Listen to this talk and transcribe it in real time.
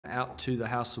out to the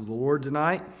house of the Lord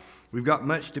tonight. We've got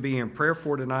much to be in prayer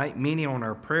for tonight, many on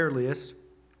our prayer list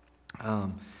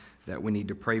that we need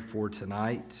to pray for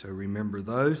tonight. So remember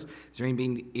those. Is there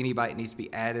anybody that needs to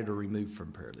be added or removed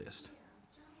from prayer list?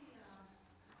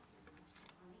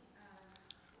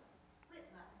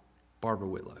 Barbara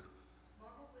Whitlow.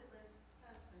 Barbara Whitlow's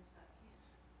husband's got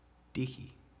cancer.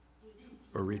 Dickie.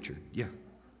 Or Richard. Yeah.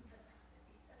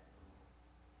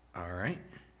 All right.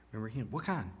 Remember him. What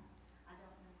kind? I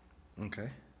don't know.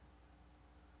 Okay.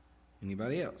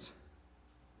 Anybody else?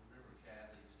 Remember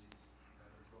Kathy, she's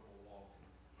having trouble walking.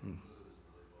 Her foot is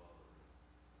really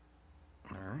bothering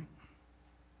her. All right.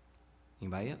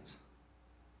 Anybody else?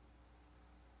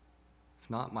 If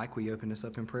not, Mike, will you open us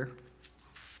up in prayer?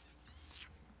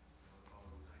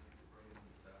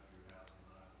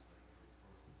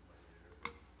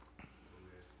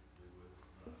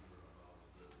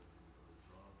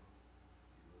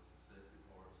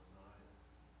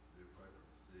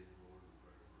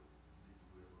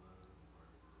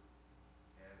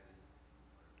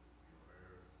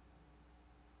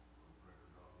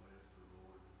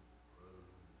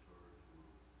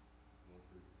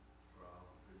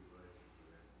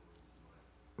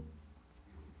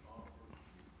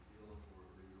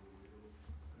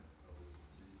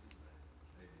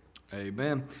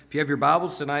 Amen. If you have your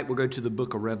Bibles tonight, we'll go to the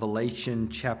book of Revelation,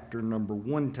 chapter number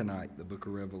 1 tonight. The book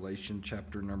of Revelation,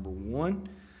 chapter number 1.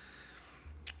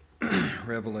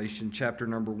 Revelation, chapter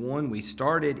number 1. We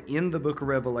started in the book of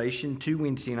Revelation 2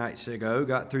 Wednesday nights ago,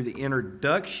 got through the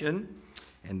introduction,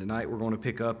 and tonight we're going to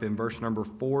pick up in verse number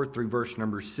 4 through verse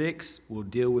number 6. We'll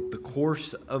deal with the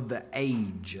course of the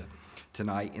age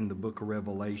tonight in the book of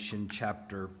Revelation,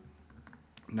 chapter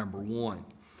number 1.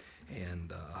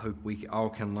 And I hope we all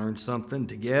can learn something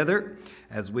together.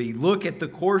 As we look at the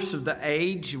course of the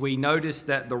age, we notice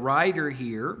that the writer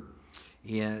here,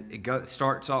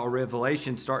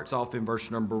 Revelation starts off in verse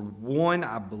number 1,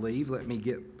 I believe.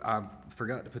 I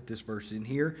forgot to put this verse in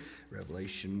here.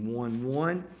 Revelation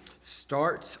 1:1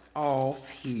 starts off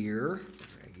here.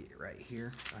 I get it right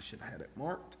here. I should have had it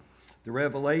marked. The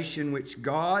revelation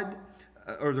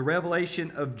the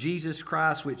revelation of Jesus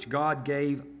Christ, which God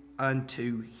gave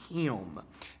unto him.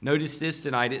 Notice this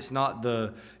tonight. It's not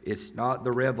the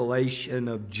revelation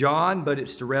of John, but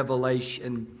it's the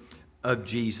revelation of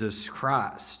Jesus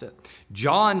Christ.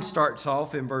 John starts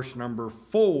off in verse number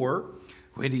 4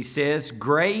 when he says,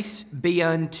 "Grace be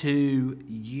unto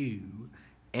you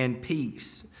and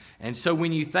peace." And so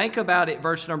when you think about it,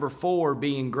 verse number 4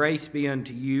 being grace be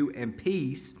unto you and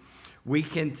peace, we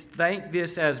can think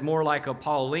this as more like a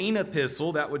Pauline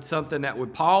epistle. That would something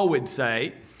that Paul would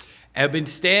say.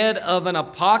 Instead of an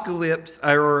apocalypse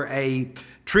or a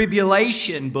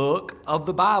tribulation book of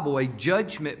the Bible, a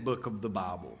judgment book of the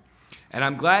Bible. And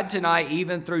I'm glad tonight,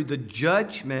 even through the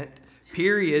judgment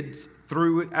periods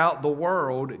throughout the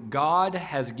world, God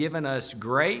has given us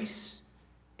grace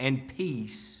and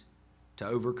peace to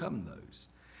overcome those.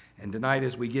 And tonight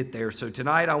as we get there, so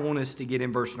tonight I want us to get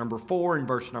in verse number 4 and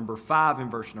verse number 5 and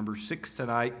verse number 6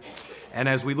 tonight. And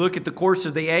as we look at the course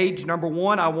of the age, number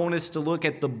 1, I want us to look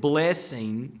at the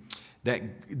blessing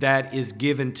that is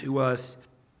given to us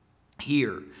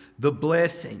here. The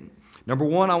blessing. Number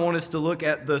 1, I want us to look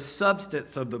at the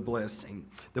substance of the blessing.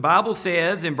 The Bible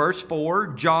says in verse 4,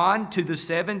 John to the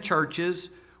 7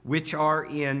 churches which are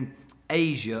in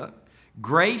Asia,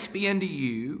 grace be unto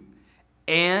you,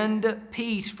 and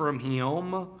peace from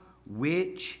him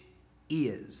which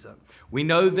is. We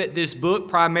know that this book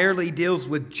primarily deals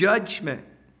with judgment,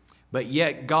 but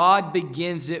yet God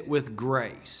begins it with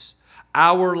grace.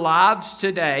 Our lives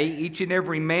today, each and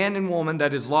every man and woman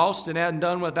that is lost and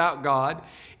undone without God,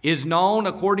 is known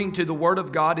according to the Word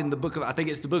of God in the book of, I think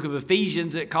it's the book of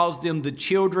Ephesians, it calls them the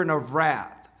children of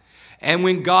wrath. And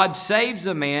when God saves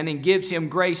a man and gives him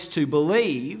grace to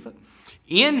believe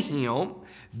in him,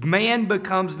 man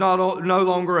becomes no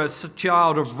longer a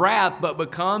child of wrath, but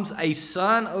becomes a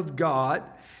son of God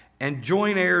and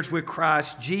joint heirs with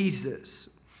Christ Jesus.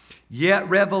 Yet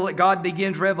God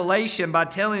begins revelation by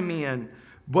telling men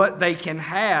what they can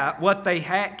have. What they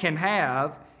can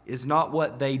have is not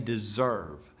what they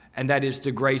deserve, and that is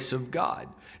the grace of God.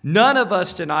 None of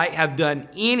us tonight have done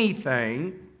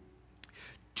anything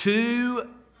to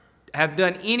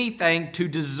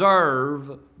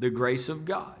deserve the grace of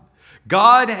God.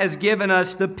 God has given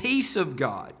us the peace of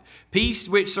God, peace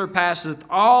which surpasseth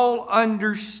all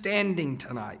understanding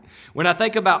tonight. When I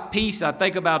think about peace, I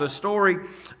think about a story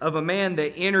of a man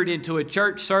that entered into a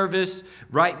church service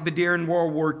right during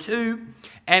World War II.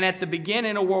 And at the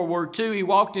beginning of World War II, he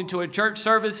walked into a church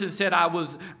service and said,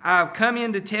 I've come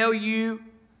in to tell you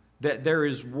that there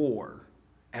is war.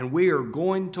 and we are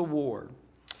going to war.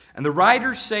 And the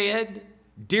writer said,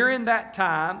 during that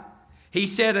time, he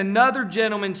said another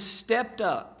gentleman stepped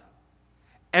up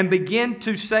and began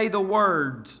to say the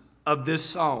words of this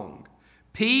song.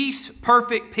 Peace,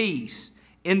 perfect peace,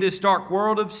 in this dark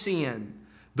world of sin.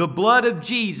 The blood of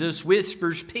Jesus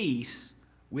whispers peace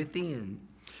within.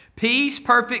 Peace,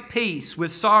 perfect peace,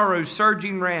 with sorrow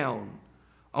surging round.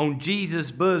 On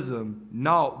Jesus' bosom,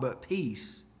 naught but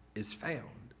peace is found.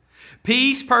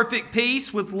 Peace, perfect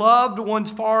peace, with loved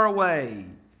ones far away.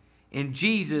 In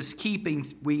Jesus' keeping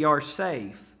we are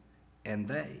safe, and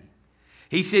they.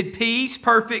 He said, peace,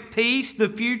 perfect peace, the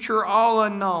future all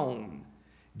unknown.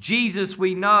 Jesus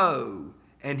we know,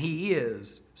 and He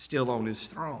is still on His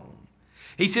throne.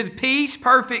 He said, peace,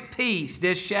 perfect peace,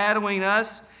 that's shadowing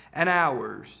us and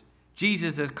ours.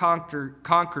 Jesus has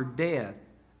conquered death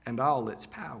and all its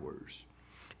powers.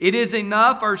 It is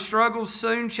enough, our struggles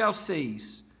soon shall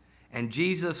cease, and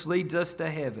Jesus leads us to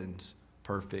heaven's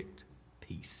perfect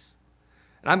peace.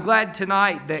 And I'm glad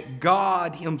tonight that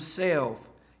God Himself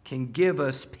can give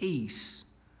us peace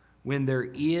when there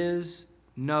is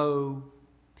no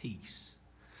peace.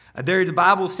 The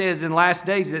Bible says in last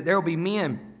days that there will be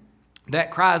men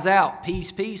that cries out,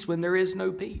 peace, peace, when there is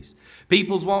no peace.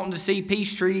 People's wanting to see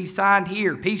peace treaties signed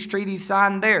here, peace treaties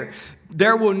signed there.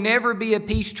 There will never be a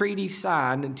peace treaty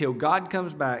signed until God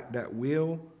comes back that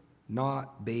will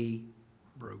not be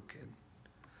broken.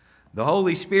 The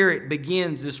Holy Spirit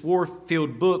begins this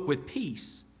war-filled book with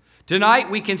peace. Tonight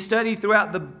we can study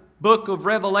throughout the book of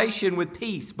Revelation with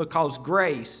peace because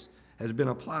grace has been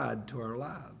applied to our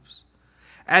lives.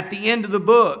 At the end of the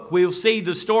book, we'll see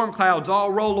the storm clouds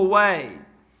all roll away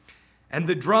and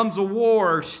the drums of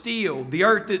war are stilled, the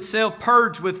earth itself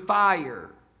purged with fire.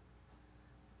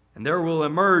 And there will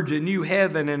emerge a new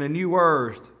heaven and a new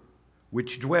earth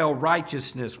which dwell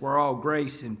righteousness where all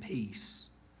grace and peace.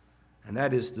 And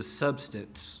that is the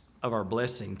substance of our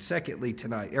blessing. Secondly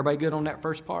tonight, everybody good on that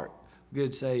first part?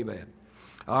 Good, say amen.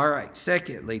 All right,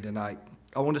 secondly tonight,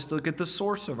 I want us to look at the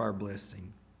source of our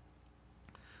blessing.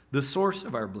 The source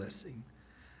of our blessing.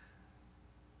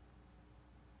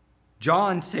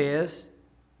 John says,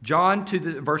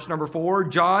 verse number 4,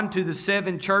 John to the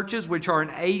 7 churches which are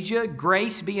in Asia,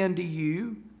 grace be unto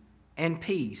you and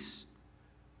peace.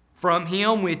 From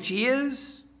Him which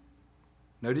is,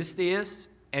 notice this,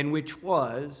 and which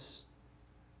was,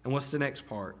 and what's the next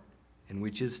part? And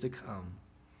which is to come.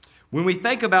 When we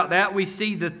think about that, we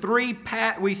see the three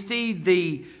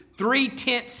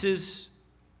tenses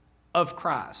of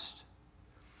Christ.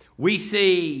 We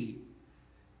see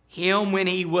Him when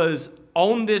He was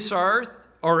on this earth,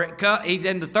 or He's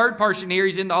in the third person here,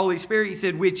 He's in the Holy Spirit. He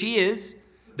said, which is,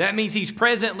 that means He's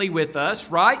presently with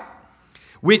us, right?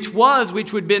 Which would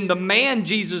have been the man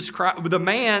Jesus Christ,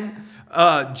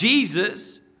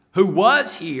 Jesus, who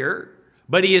was here,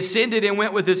 but He ascended and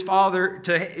went with His Father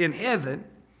in heaven.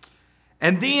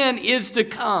 And then is to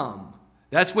come.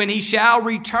 That's when He shall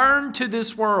return to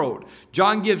this world.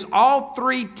 John gives all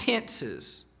three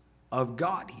tenses of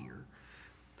God here.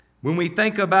 When we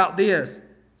think about this,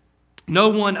 no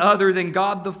one other than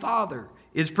God the Father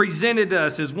is presented to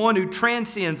us as one who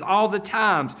transcends all the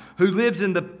times, who lives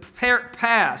in the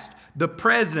past, the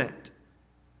present,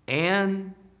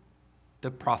 and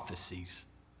the prophecies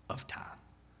of time.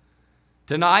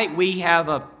 Tonight we have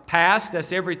a past,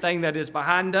 that's everything that is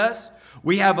behind us.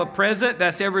 We have a present,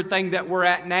 that's everything that we're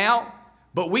at now,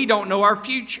 but we don't know our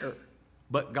future.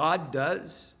 But God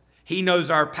does. He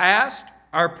knows our past,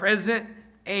 our present,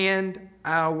 and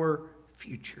our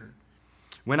future.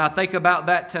 When I think about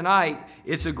that tonight,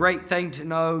 it's a great thing to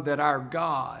know that our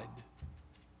God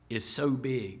is so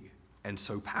big and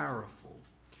so powerful.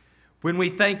 When we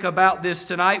think about this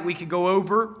tonight, we could go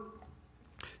over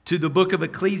to the book of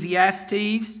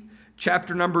Ecclesiastes,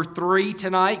 chapter number 3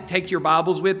 tonight. Take your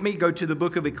Bibles with me. Go to the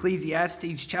book of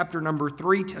Ecclesiastes, chapter number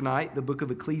 3 tonight. The book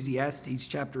of Ecclesiastes,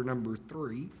 chapter number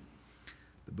 3.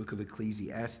 The book of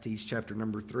Ecclesiastes, chapter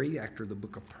number 3, after the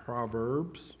book of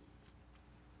Proverbs,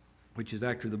 which is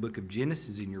after the book of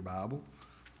Genesis in your Bible.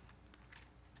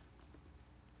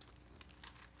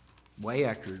 Way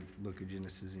after the book of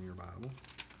Genesis in your Bible.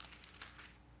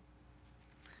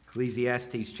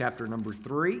 Ecclesiastes, chapter number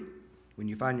 3. When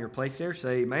you find your place there,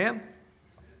 say amen.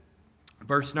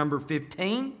 Verse number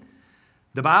 15.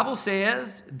 The Bible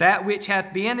says, that which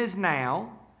hath been is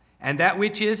now, and that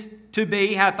which is to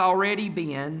be hath already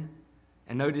been.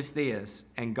 And notice this,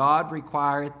 and God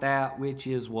requireth that which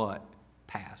is what?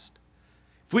 Past.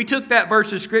 If we took that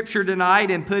verse of Scripture tonight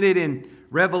and put it in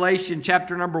Revelation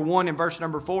chapter number 1 and verse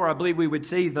number 4, I believe we would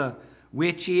see the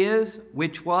which is,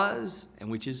 which was,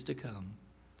 and which is to come.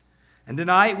 And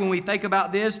tonight, when we think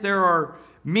about this, there are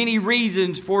many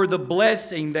reasons for the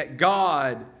blessing that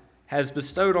God has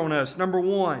bestowed on us. Number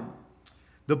one,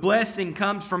 the blessing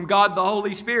comes from God the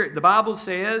Holy Spirit. The Bible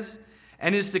says,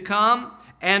 and is to come,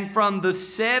 and from the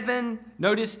seven,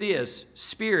 notice this,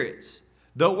 spirits.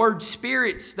 The word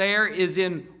spirits there is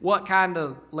in what kind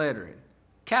of lettering?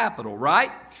 Capital,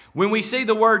 right? When we see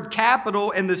the word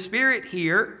capital and the Spirit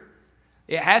here,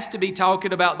 it has to be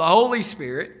talking about the Holy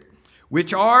Spirit,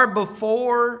 which are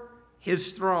before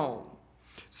His throne.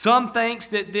 Some thinks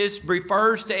that this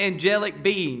refers to angelic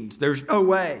beings. There's no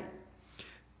way.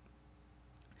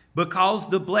 Because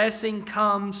the blessing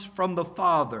comes from the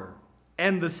Father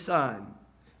and the Son.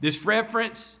 This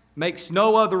reference makes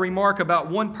no other remark about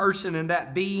one person, and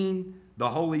that being the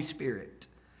Holy Spirit.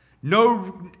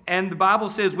 And the Bible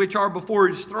says, which are before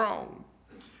His throne.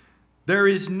 There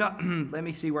is no, let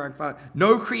me see where I can find,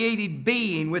 no created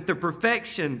being with the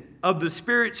perfection of the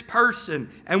Spirit's person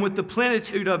and with the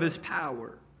plenitude of His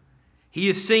power. He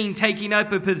is seen taking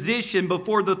up a position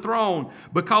before the throne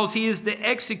because He is the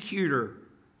executor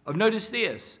of, notice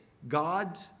this,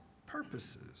 God's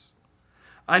purposes.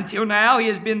 Until now, He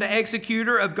has been the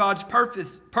executor of God's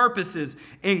purposes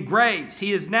in grace.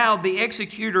 He is now the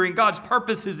executor in God's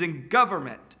purposes in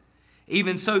government.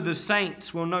 Even so, the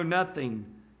saints will know nothing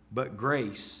but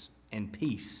grace and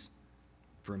peace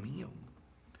from Him.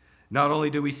 Not only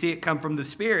do we see it come from the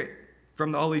Spirit,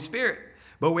 from the Holy Spirit,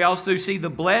 but we also see the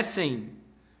blessing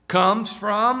comes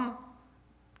from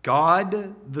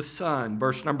God the Son.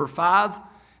 Verse number 5,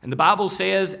 and the Bible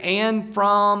says, and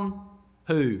from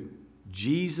who?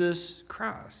 Jesus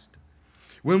Christ.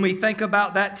 When we think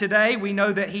about that today, we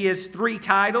know that He has three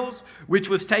titles, which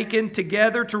was taken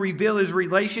together to reveal His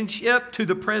relationship to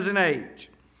the present age.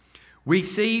 We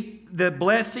see the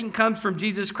blessing comes from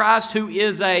Jesus Christ, who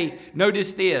is a,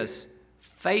 notice this,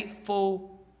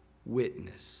 faithful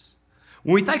witness.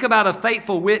 When we think about a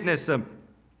faithful witness, a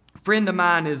friend of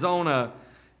mine is on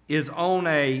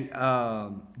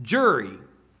a jury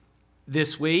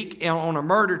this week on a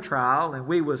murder trial, and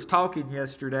we was talking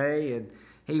yesterday, and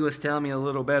he was telling me a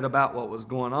little bit about what was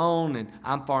going on, and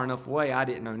I'm far enough away, I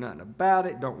didn't know nothing about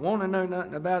it, don't want to know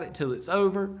nothing about it till it's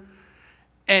over.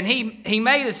 And he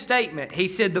made a statement. He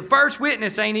said, the first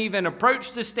witness ain't even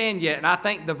approached the stand yet, and I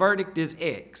think the verdict is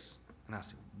X. And I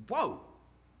said, whoa.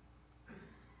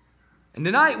 And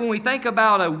tonight, when we think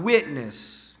about a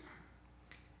witness,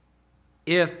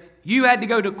 if you had to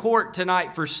go to court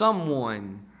tonight for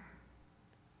someone,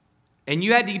 and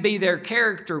you had to be their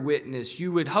character witness,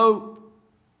 you would hope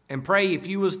and pray, if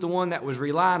you was the one that was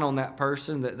relying on that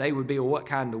person, that they would be a what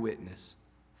kind of witness?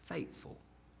 Faithful.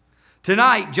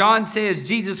 Tonight, John says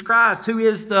Jesus Christ, who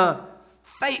is the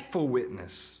faithful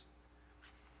witness.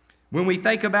 When we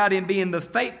think about Him being the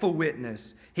faithful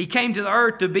witness, He came to the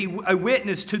earth to be a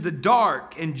witness to the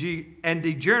dark and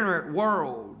degenerate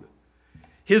world.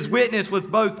 His witness was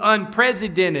both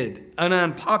unprecedented and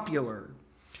unpopular.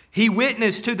 He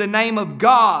witnessed to the name of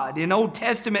God. In Old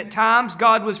Testament times,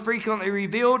 God was frequently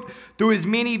revealed through His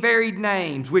many varied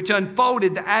names, which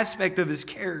unfolded the aspect of His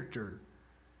character.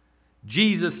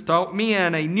 Jesus taught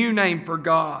men a new name for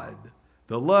God,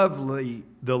 the lovely,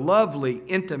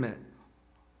 intimate,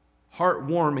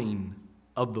 heartwarming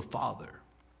of the Father.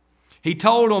 He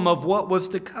told them of what was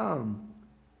to come.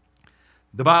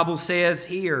 The Bible says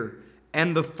here,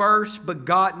 and the first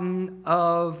begotten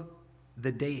of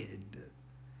the dead.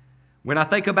 When I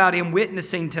think about Him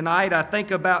witnessing tonight, I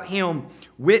think about Him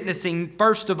witnessing,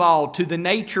 first of all, to the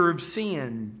nature of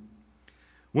sin.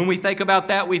 When we think about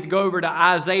that, we go over to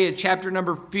Isaiah chapter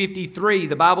number 53.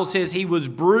 The Bible says He was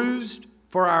bruised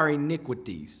for our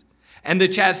iniquities, and the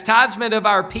chastisement of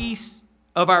our peace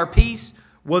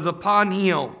was upon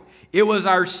Him. It was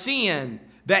our sin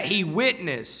that He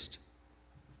witnessed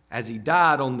as He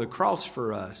died on the cross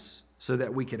for us so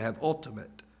that we could have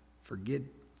ultimate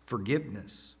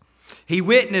forgiveness. He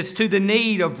witnessed to the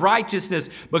need of righteousness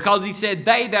because He said,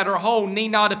 they that are whole need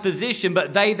not a physician,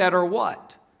 but they that are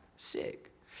what? Sick.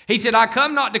 He said, I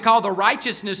come not to call the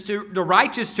righteous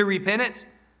to repentance,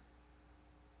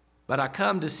 but I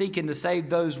come to seek and to save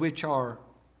those which are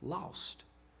lost.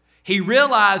 He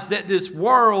realized that this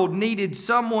world needed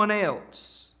someone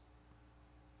else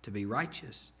to be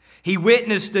righteous. He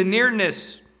witnessed the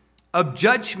nearness of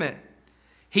judgment.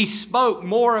 He spoke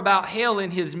more about hell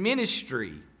in His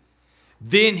ministry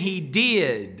than He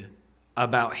did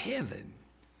about heaven.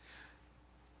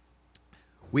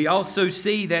 We also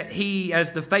see that He,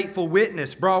 as the faithful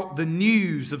witness, brought the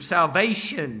news of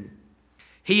salvation.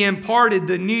 He imparted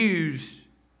the news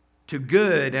to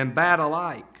good and bad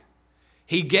alike.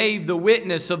 He gave the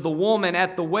witness of the woman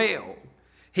at the well.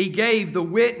 He gave the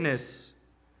witness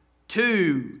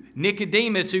to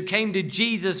Nicodemus, who came to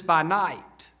Jesus by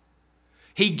night.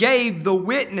 He gave the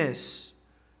witness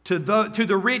to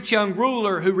the rich young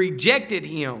ruler who rejected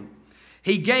him.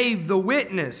 He gave the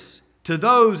witness to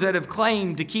those that have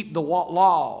claimed to keep the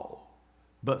law,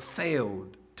 but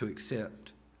failed to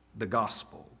accept the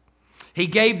gospel. He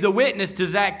gave the witness to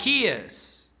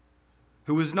Zacchaeus,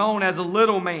 who was known as a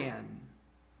little man.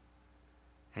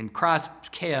 And Christ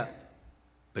kept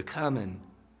becoming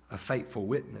a faithful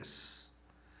witness.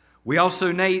 We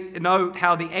also note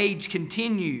how the age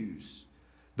continues.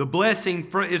 The blessing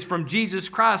is from Jesus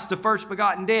Christ, the first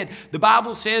begotten dead. The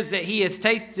Bible says that he has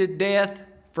tasted death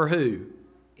for who?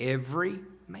 Every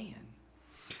man.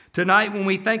 Tonight, when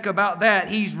we think about that,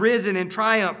 he's risen in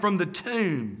triumph from the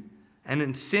tomb and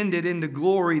ascended into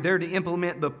glory, there to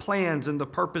implement the plans and the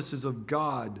purposes of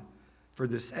God for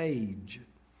this age.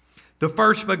 The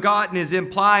first begotten is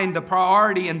implying the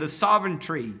priority and the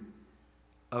sovereignty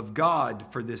of God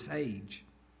for this age.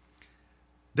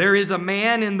 There is a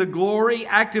man in the glory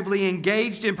actively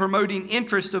engaged in promoting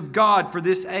interest of God for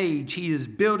this age. He is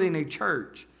building a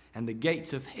church, and the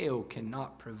gates of hell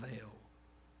cannot prevail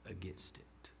against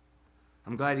it.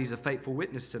 I'm glad he's a faithful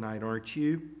witness tonight, aren't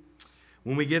you?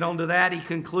 When we get onto that, he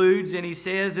concludes and he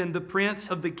says, "And the prince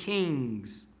of the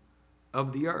kings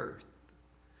of the earth."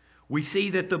 We see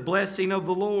that the blessing of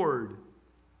the Lord,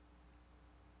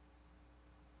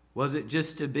 was it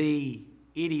just to be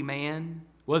any man?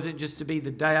 Was it just to be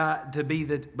the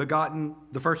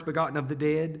first begotten of the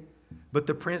dead? But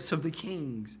the Prince of the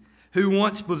Kings, who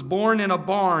once was born in a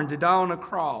barn to die on a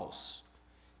cross,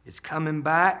 is coming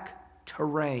back to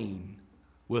reign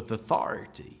with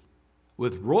authority,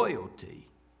 with royalty,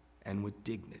 and with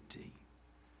dignity.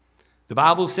 The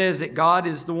Bible says that God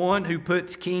is the one who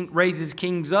raises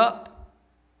kings up,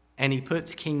 and he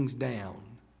puts kings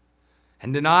down.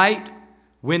 And tonight,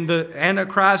 when the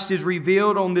Antichrist is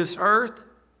revealed on this earth,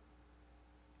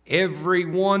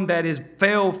 everyone that is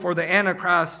fell for the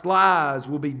Antichrist's lies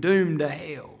will be doomed to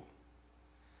hell.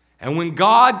 And when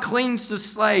God cleans the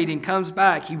slate and comes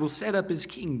back, he will set up his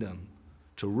kingdom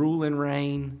to rule and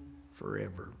reign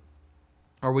forever.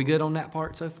 Are we good on that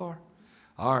part so far?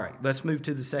 All right, let's move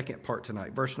to the second part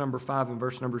tonight. Verse number 5 and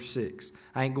verse number 6.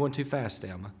 I ain't going too fast,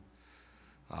 Emma.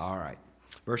 All right.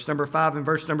 Verse number 5 and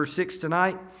verse number 6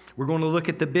 tonight, we're going to look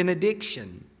at the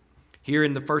benediction here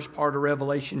in the first part of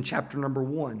Revelation chapter number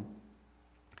 1.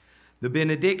 The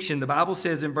benediction, the Bible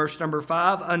says in verse number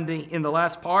 5, in the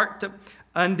last part,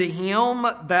 "Unto him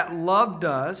that loved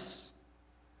us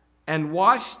and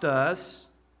washed us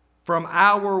from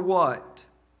our" what?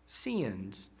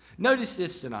 Sins. Notice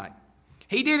this tonight.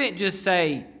 He didn't just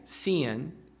say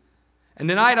sin. And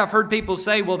tonight I've heard people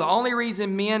say, well, the only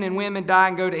reason men and women die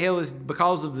and go to hell is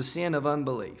because of the sin of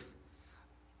unbelief.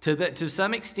 To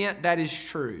some extent, that is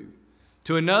true.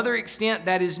 To another extent,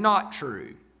 that is not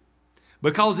true.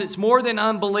 Because it's more than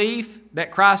unbelief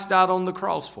that Christ died on the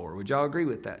cross for. Would y'all agree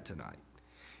with that tonight?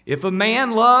 If a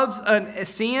man loves a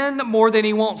sin more than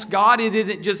he wants God, it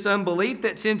isn't just unbelief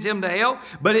that sends him to hell,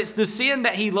 but it's the sin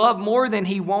that he loved more than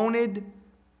he wanted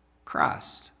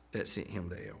Christ that sent him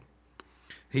to hell.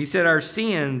 He said our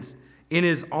sins in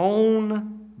his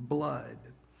own blood.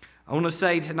 I want to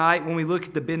say tonight, when we look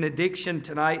at the benediction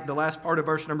tonight, the last part of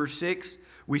verse number 6,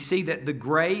 we see that the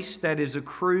grace that is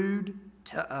accrued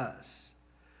to us.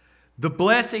 The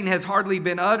blessing has hardly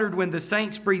been uttered when the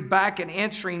saints breathe back in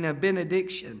answering a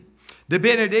benediction. The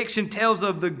benediction tells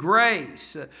of the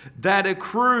grace that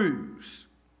accrues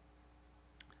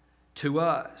to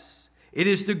us. It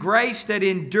is the grace that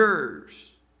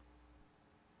endures.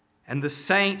 And the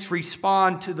saints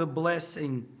respond to the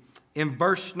blessing in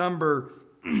verse number,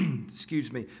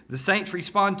 the saints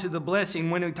respond to the blessing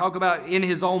when we talk about in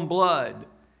his own blood.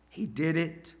 He did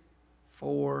it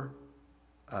for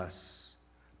us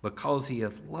because he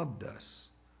hath loved us.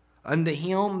 Unto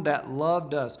him that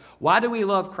loved us. Why do we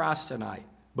love Christ tonight?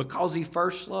 Because he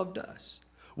first loved us.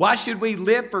 Why should we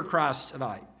live for Christ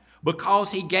tonight?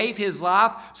 Because he gave his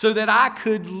life so that I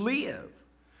could live.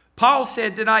 Paul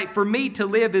said tonight, for me to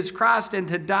live is Christ and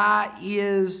to die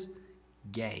is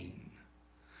gain.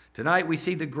 Tonight we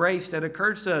see the grace that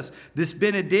occurs to us. This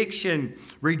benediction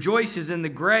rejoices in the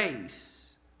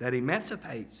grace that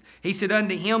emancipates. He said,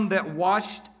 unto him that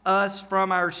washed us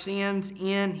from our sins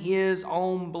in his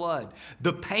own blood.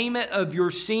 The payment of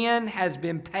your sin has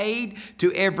been paid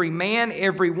to every man,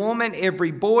 every woman,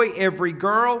 every boy, every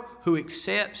girl who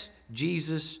accepts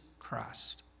Jesus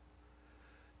Christ.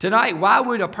 Tonight, why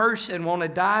would a person want to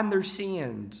die in their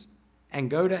sins and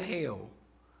go to hell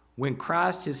when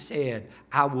Christ has said,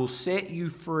 I will set you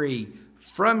free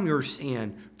from your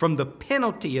sin, from the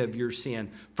penalty of your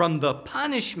sin, from the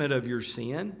punishment of your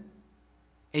sin,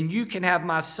 and you can have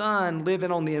my Son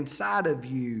living on the inside of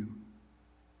you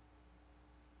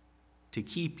to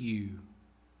keep you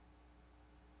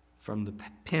from the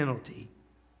penalty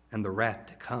and the wrath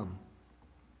to come.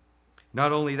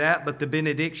 Not only that, but the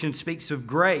benediction speaks of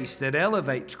grace that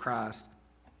elevates Christ.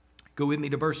 Go with me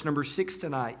to verse number 6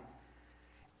 tonight.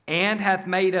 And hath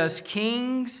made us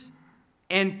kings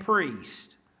and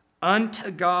priests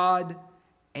unto God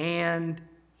and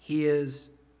His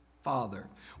Father.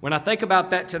 When I think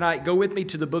about that tonight, go with me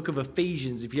to the book of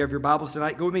Ephesians. If you have your Bibles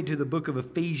tonight, go with me to the book of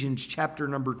Ephesians chapter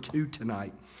number 2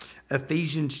 tonight.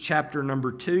 Ephesians chapter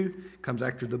number 2 comes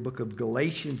after the book of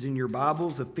Galatians in your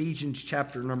Bibles. Ephesians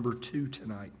chapter number 2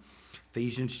 tonight.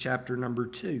 Ephesians chapter number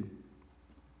 2.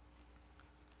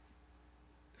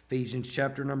 Ephesians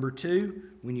chapter number 2.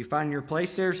 When you find your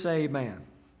place there, say amen.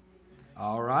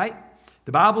 All right.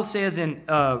 The Bible says in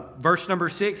verse number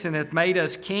 6, and hath made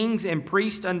us kings and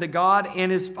priests unto God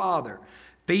and His Father.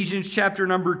 Ephesians chapter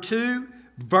number 2,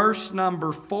 verse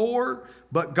number 4.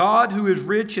 But God, who is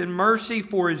rich in mercy,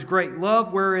 for His great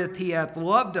love wherewith He hath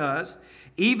loved us,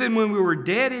 even when we were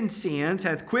dead in sins,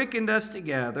 hath quickened us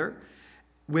together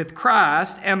with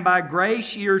Christ, and by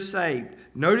grace ye are saved.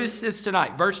 Notice this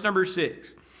tonight, verse number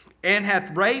 6. And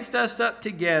hath raised us up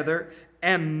together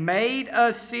and made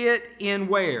us sit in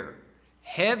where?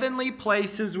 Heavenly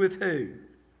places with who?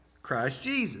 Christ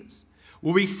Jesus.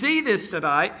 Well, we see this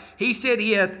tonight. He said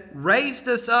He hath raised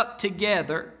us up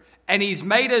together, and He's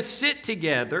made us sit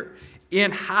together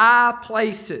in high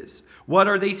places. What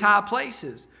are these high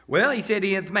places? Well, He said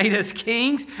He hath made us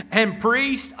kings and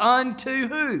priests unto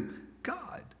who?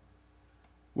 God.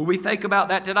 When we think about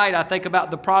that tonight, I think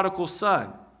about the prodigal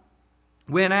son.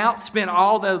 Went out, spent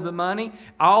all of the money,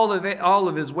 all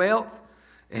of his wealth,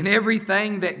 and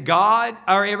everything that God,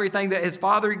 or everything that his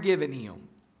father had given him.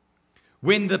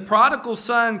 When the prodigal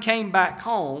son came back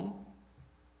home,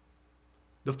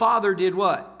 the father did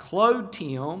what? Clothed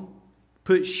him,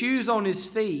 put shoes on his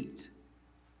feet,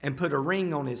 and put a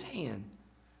ring on his hand.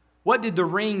 What did the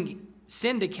ring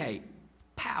syndicate?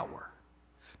 Power.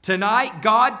 Tonight,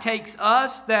 God takes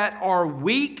us that are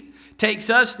weak, takes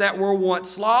us that were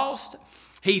once lost.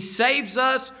 He saves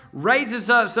us, raises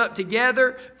us up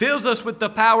together, fills us with the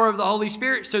power of the Holy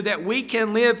Spirit so that we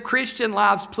can live Christian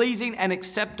lives pleasing and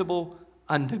acceptable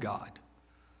unto God.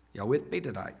 Y'all with me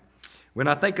tonight? When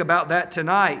I think about that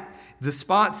tonight, the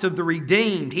response of the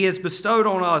redeemed, He has bestowed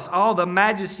on us all the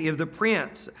majesty of the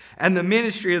prince and the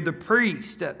ministry of the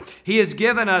priest. He has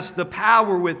given us the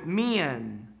power with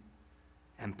men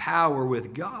and power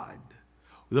with God.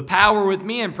 The power with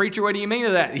men. Preacher, what do you mean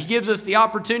by that? He gives us the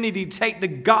opportunity to take the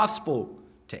gospel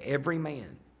to every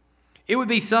man. It would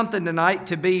be something tonight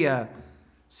to be a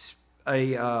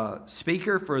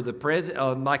speaker for the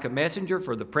president, like a messenger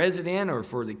for the president or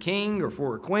for the king or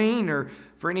for a queen or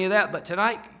for any of that. But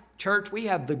tonight, church, we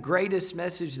have the greatest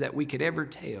message that we could ever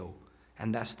tell,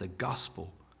 and that's the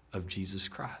gospel of Jesus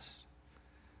Christ.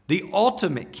 The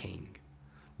ultimate king,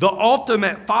 the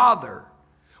ultimate father.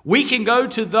 We can go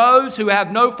to those who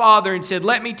have no father and said,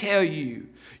 let me tell you,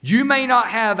 you may not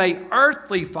have an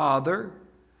earthly father,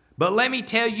 but let me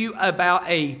tell you about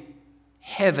a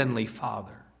heavenly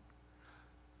Father.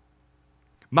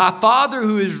 My Father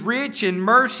who is rich in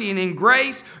mercy and in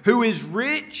grace, who is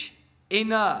rich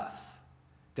enough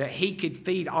that He could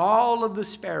feed all of the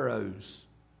sparrows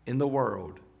in the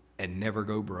world and never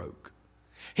go broke.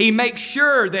 He makes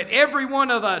sure that every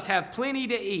one of us have plenty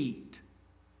to eat.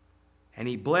 And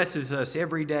He blesses us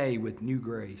every day with new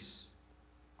grace.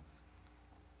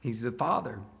 He's the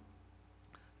Father.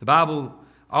 The Bible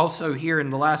also here in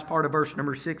the last part of verse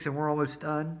number 6, and we're almost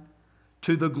done,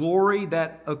 to the glory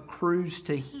that accrues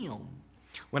to Him.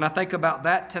 When I think about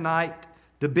that tonight,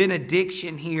 the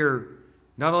benediction here,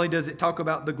 not only does it talk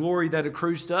about the glory that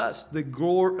accrues to us, the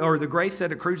glory or the grace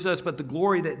that accrues to us, but the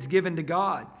glory that's given to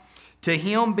God. To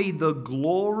Him be the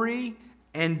glory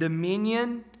and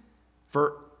dominion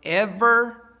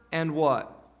forever and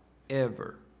what?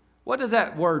 Ever. What does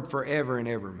that word forever and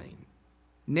ever mean?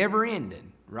 Never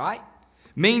ending, right?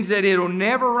 Means that it'll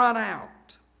never run out.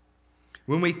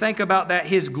 When we think about that,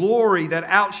 His glory that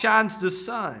outshines the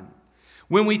sun.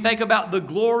 When we think about the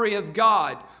glory of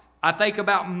God, I think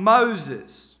about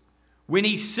Moses. When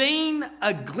he seen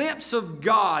a glimpse of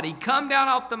God, he come down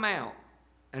off the mount,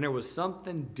 and there was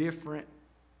something different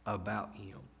about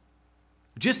him.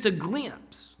 Just a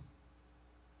glimpse.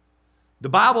 The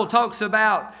Bible talks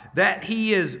about that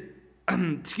He is,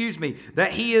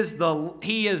 that He is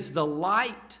the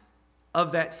light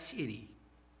of that city.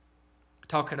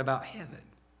 Talking about heaven.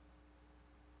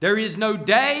 There is no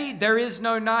day, there is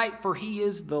no night, for He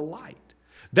is the light.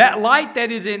 That light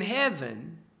that is in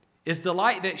heaven is the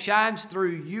light that shines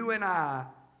through you and I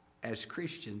as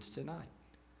Christians tonight.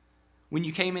 When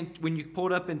you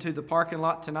pulled up into the parking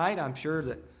lot tonight, I'm sure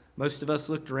that most of us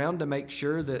looked around to make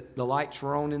sure that the lights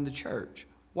were on in the church.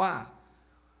 Why?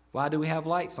 Why do we have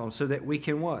lights on? So that we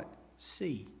can what?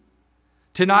 See.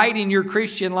 Tonight in your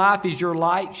Christian life, is your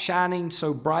light shining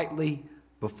so brightly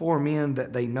before men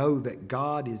that they know that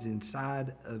God is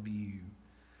inside of you?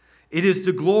 It is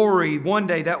the glory one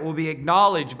day that will be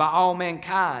acknowledged by all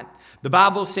mankind. The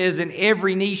Bible says, and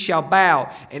every knee shall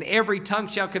bow, and every tongue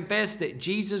shall confess that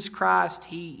Jesus Christ,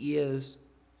 He is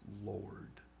Lord.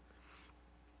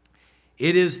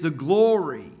 It is the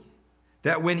glory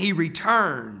that when He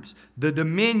returns, the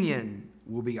dominion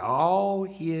will be all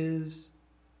His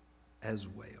as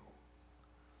well.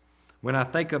 When I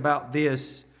think about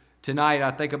this tonight,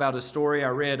 I think about a story I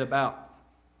read about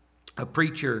a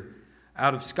preacher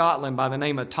out of Scotland by the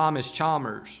name of Thomas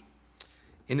Chalmers.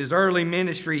 In his early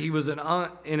ministry,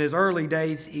 in his early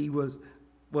days, he was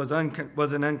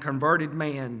an unconverted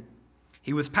man.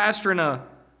 He was pastoring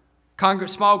a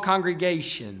small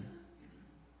congregation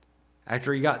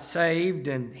after he got saved,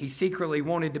 and he secretly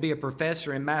wanted to be a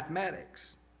professor in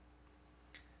mathematics.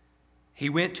 He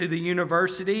went to the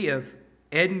University of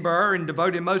Edinburgh and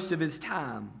devoted most of his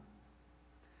time.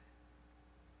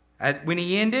 When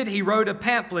he ended, he wrote a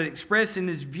pamphlet expressing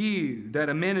his view that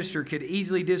a minister could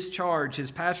easily discharge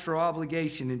his pastoral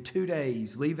obligation in 2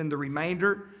 days, leaving the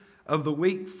remainder of the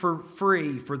week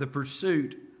free for the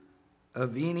pursuit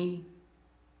of any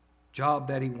job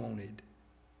that he wanted.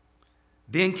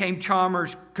 Then came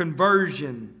Chalmers'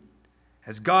 conversion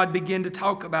as God began to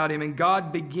talk about him and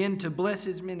God began to bless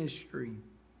his ministry.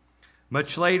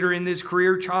 Much later in his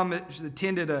career, Chalmers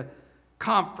attended a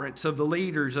conference of the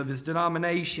leaders of his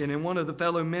denomination, and one of the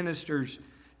fellow ministers,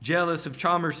 jealous of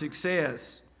Chalmers'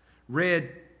 success,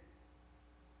 read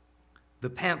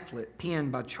the pamphlet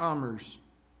penned by Chalmers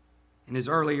in his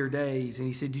earlier days, and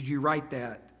he said, "Did you write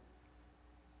that?"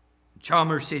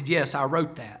 Chalmers said, "Yes, I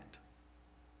wrote that."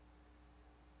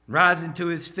 Rising to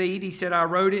his feet, he said, "I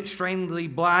wrote it strangely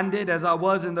blinded as I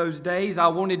was in those days. I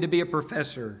wanted to be a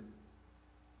professor.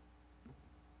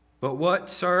 But what,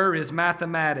 sir, is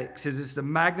mathematics? It is the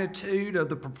magnitude of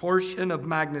the proportion of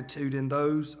magnitude in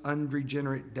those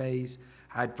unregenerate days.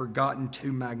 I had forgotten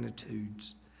 2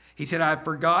 magnitudes." He said, "I had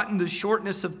forgotten the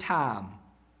shortness of time."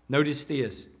 Notice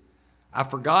this. I've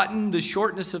forgotten the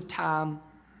shortness of time,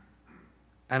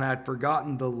 and I'd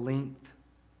forgotten the length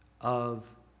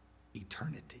of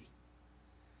eternity.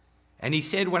 And he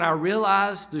said, when I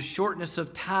realized the shortness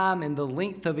of time and the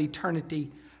length of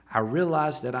eternity, I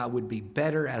realized that I would be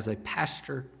better as a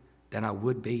pastor than I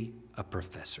would be a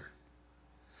professor.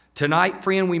 Tonight,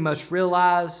 friend, we must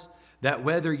realize that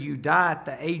whether you die at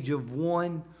the age of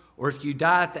 1 or if you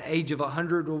die at the age of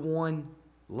 101,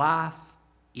 life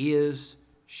is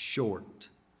short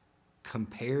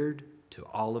compared to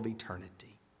all of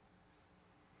eternity.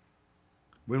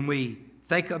 When we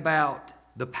think about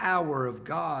the power of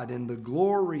God and the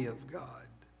glory of God,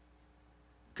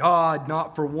 God,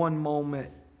 not for one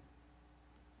moment,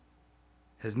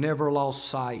 has never lost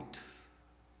sight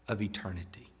of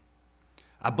eternity.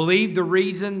 I believe the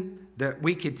reason that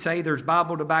we could say there's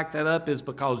Bible to back that up is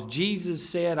because Jesus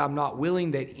said, "I'm not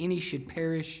willing that any should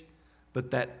perish,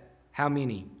 but that," how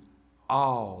many?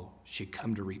 All should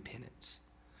come to repentance.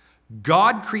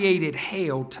 God created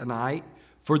hell tonight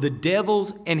for the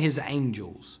devils and his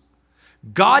angels.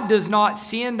 God does not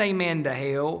send a man to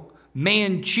hell.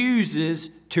 Man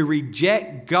chooses to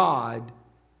reject God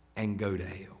and go to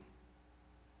hell.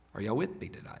 Are y'all with me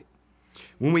tonight?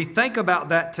 When we think about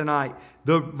that tonight,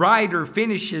 the writer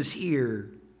finishes here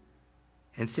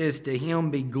and says, "To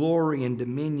him be glory and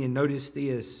dominion," notice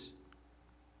this,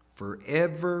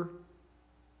 "forever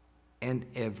and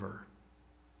ever.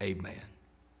 Amen."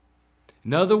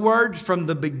 In other words, from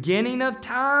the beginning of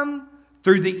time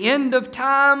through the end of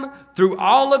time, through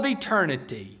all of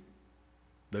eternity,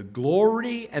 the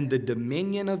glory and the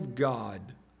dominion of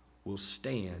God will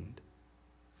stand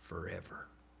forever.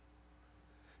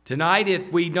 Tonight,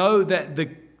 if we know that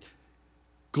the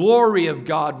glory of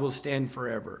God will stand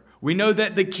forever, we know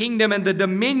that the kingdom and the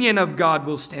dominion of God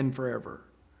will stand forever,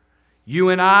 you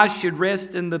and I should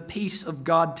rest in the peace of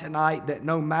God tonight, that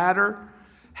no matter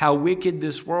how wicked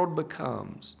this world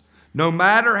becomes, no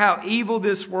matter how evil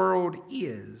this world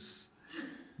is,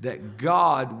 that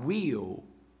God will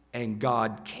and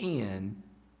God can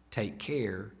take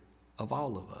care of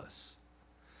all of us.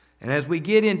 And as we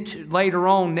get into later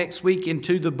on next week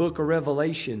into the book of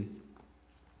Revelation,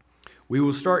 We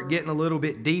will start getting a little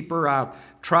bit deeper. I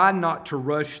try not to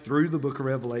rush through the book of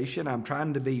Revelation. I'm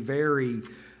trying to be very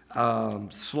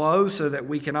slow so that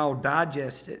we can all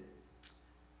digest it.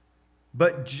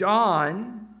 But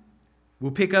John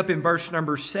will pick up in verse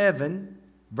number 7,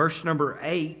 verse number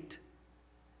 8.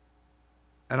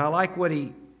 And I like what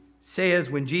he says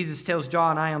when Jesus tells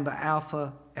John, I am the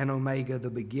Alpha and Omega, the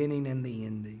beginning and the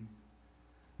ending.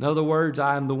 In other words,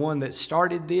 I am the one that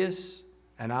started this,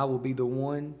 and I will be the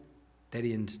one that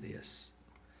ends this.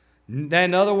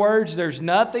 In other words, there's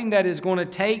nothing that is going to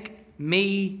take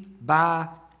me by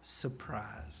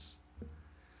surprise.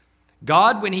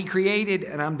 God, when He created,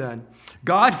 and I'm done.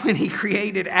 God, when He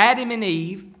created Adam and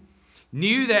Eve,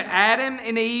 knew that Adam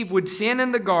and Eve would sin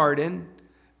in the garden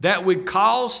that would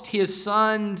cost His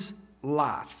Son's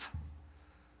life.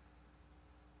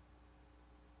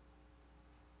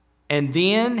 And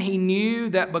then He knew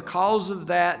that because of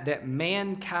that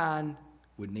mankind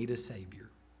would need a Savior.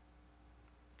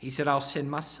 He said, I'll send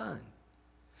my Son.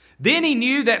 Then He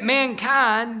knew that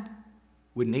mankind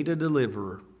would need a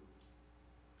deliverer.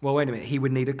 Well, wait a minute. He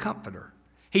would need a comforter.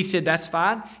 He said, that's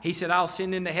fine. He said, I'll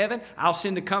send into heaven. I'll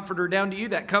send a comforter down to you,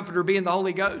 that comforter being the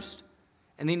Holy Ghost.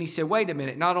 And then He said, wait a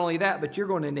minute. Not only that, but you're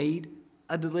going to need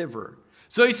a deliverer.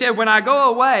 So He said, when I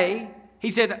go away, He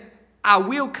said, I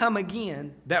will come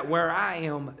again, that where I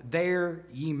am, there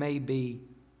ye may be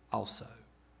also.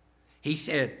 He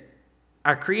said,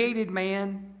 I created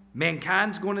man.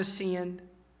 Mankind's going to sin.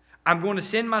 I'm going to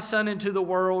send my Son into the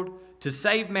world to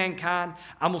save mankind.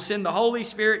 I'm going to send the Holy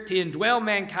Spirit to indwell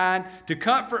mankind, to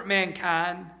comfort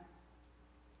mankind.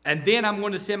 And then I'm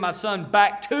going to send my Son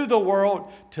back to the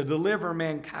world to deliver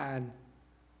mankind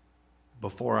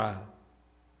before I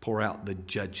pour out the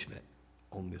judgment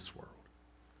on this world.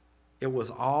 It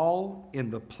was all in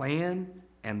the plan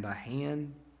and the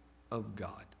hand of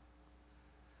God.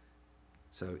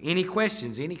 So any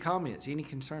questions, any comments, any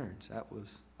concerns?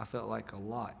 I felt like a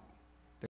lot